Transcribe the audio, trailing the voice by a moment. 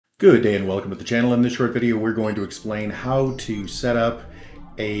Good day and welcome to the channel. In this short video, we're going to explain how to set up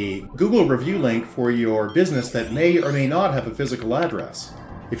a Google review link for your business that may or may not have a physical address,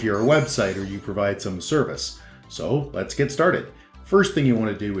 if you're a website or you provide some service. So let's get started. First thing you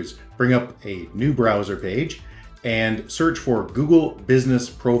want to do is bring up a new browser page and search for Google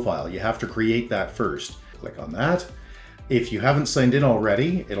Business Profile. You have to create that first. Click on that. If you haven't signed in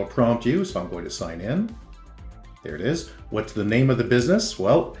already, it'll prompt you, so I'm going to sign in. There it is. What's the name of the business?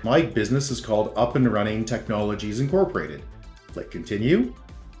 Well, my business is called Up and Running Technologies Incorporated. Click continue.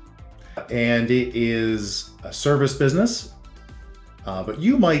 And it is a service business, but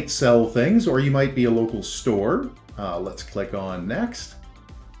you might sell things or you might be a local store. Let's click on next.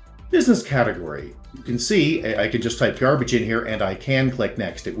 Business category. You can see I can just type garbage in here and I can click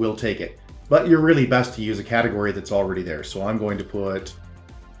next. It will take it. But you're really best to use a category that's already there. So I'm going to put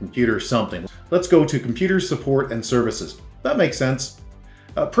computer something. Let's go to computer support and services. That makes sense.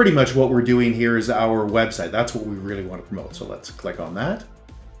 Pretty much what we're doing here is our website. That's what we really want to promote. So let's click on that.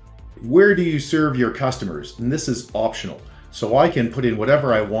 Where do you serve your customers? And this is optional. So I can put in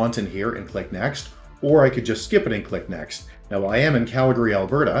whatever I want in here and click next, or I could just skip it and click next. Now I am in Calgary,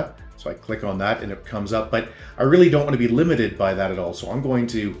 Alberta, so I click on that and it comes up, but I really don't want to be limited by that at all. So I'm going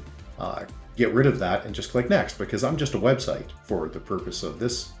to get rid of that and just click next because I'm just a website for the purpose of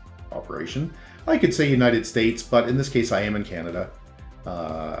this operation. I could say United States, but in this case I am in Canada.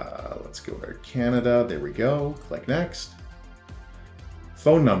 Let's go to Canada. There we go. Click next.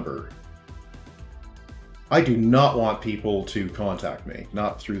 Phone number. I do not want people to contact me,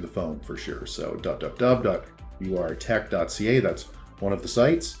 not through the phone for sure. So www.urtech.ca, that's one of the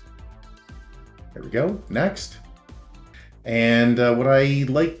sites. There we go. Next. And would I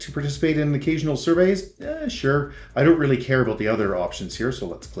like to participate in occasional surveys? Sure. I don't really care about the other options here, so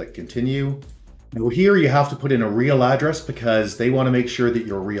let's click continue. Now here you have to put in a real address because they want to make sure that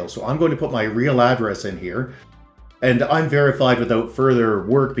you're real. So I'm going to put my real address in here, and I'm verified without further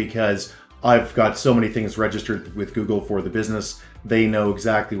work because I've got so many things registered with Google for the business. They know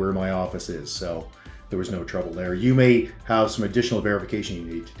exactly where my office is, so there was no trouble there. You may have some additional verification you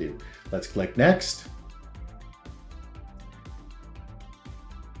need to do. Let's click next.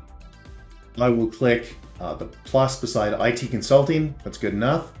 I will click the plus beside IT Consulting. That's good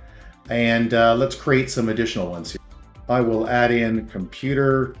enough. And let's create some additional ones here. I will add in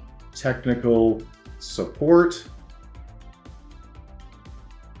computer technical support.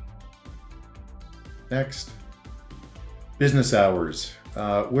 Next. Business hours.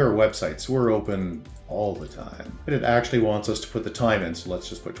 We're a website, so we're open all the time. But it actually wants us to put the time in, so let's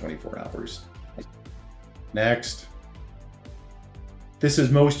just put 24 hours. Next. This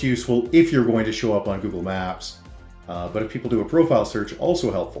is most useful if you're going to show up on Google Maps, but if people do a profile search,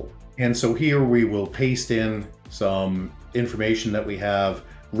 also helpful. And so here we will paste in some information that we have.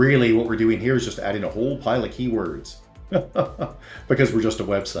 Really what we're doing here is just adding a whole pile of keywords because we're just a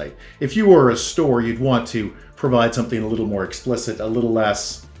website. If you were a store, you'd want to provide something a little more explicit, a little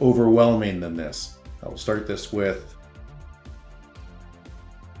less overwhelming than this. I'll start this with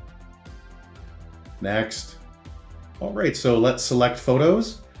next. All right, so let's select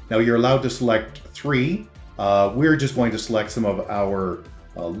photos. Now you're allowed to select 3. We're just going to select some of our,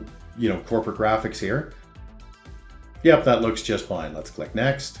 corporate graphics here. Yep, that looks just fine. Let's click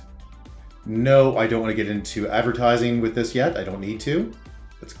next. No, I don't want to get into advertising with this yet. I don't need to.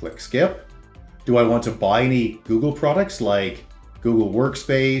 Let's click skip. Do I want to buy any Google products like Google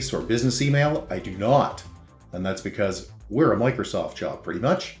Workspace or business email? I do not. And that's because we're a Microsoft shop pretty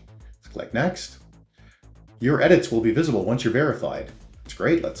much. Let's click next. Your edits will be visible once you're verified. That's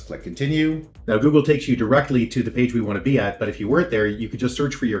great. Let's click continue. Now Google takes you directly to the page we want to be at, but if you weren't there, you could just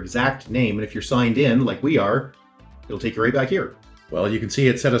search for your exact name. And if you're signed in like we are, it'll take you right back here. Well, you can see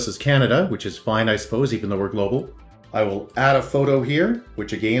it set us as Canada, which is fine, I suppose, even though we're global. I will add a photo here,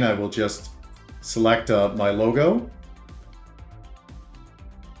 which again, I will just select my logo.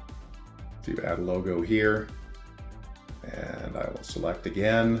 So add a logo here, and I will select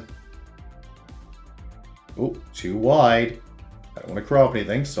again. Oh, too wide. I don't want to crop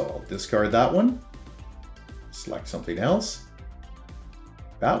anything, so I'll discard that one. Select something else.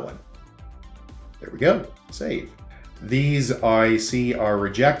 That one. There we go. Save. These I see are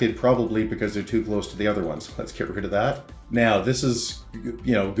rejected probably because they're too close to the other ones. Let's get rid of that. Now this is,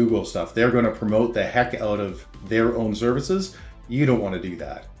 Google stuff. They're going to promote the heck out of their own services. You don't want to do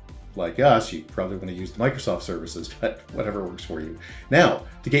that. Like us, you probably want to use the Microsoft services, but whatever works for you. Now,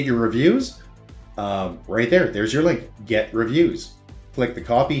 to get your reviews, right there's your link, get reviews. Click the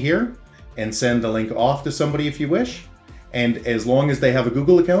copy here and send the link off to somebody if you wish. And as long as they have a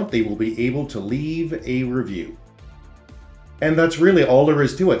Google account, they will be able to leave a review. And that's really all there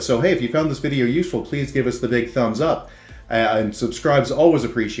is to it. So hey, if you found this video useful, please give us the big thumbs up. And subscribe's always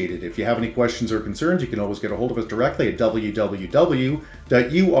appreciated. If you have any questions or concerns, you can always get a hold of us directly at www.urtech.ca.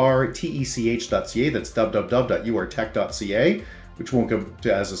 That's www.urtech.ca, which won't come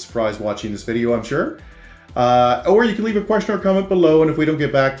as a surprise watching this video, I'm sure. Or you can leave a question or comment below, and if we don't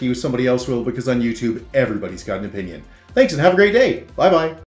get back to you, somebody else will, because on YouTube, everybody's got an opinion. Thanks, and have a great day. Bye-bye.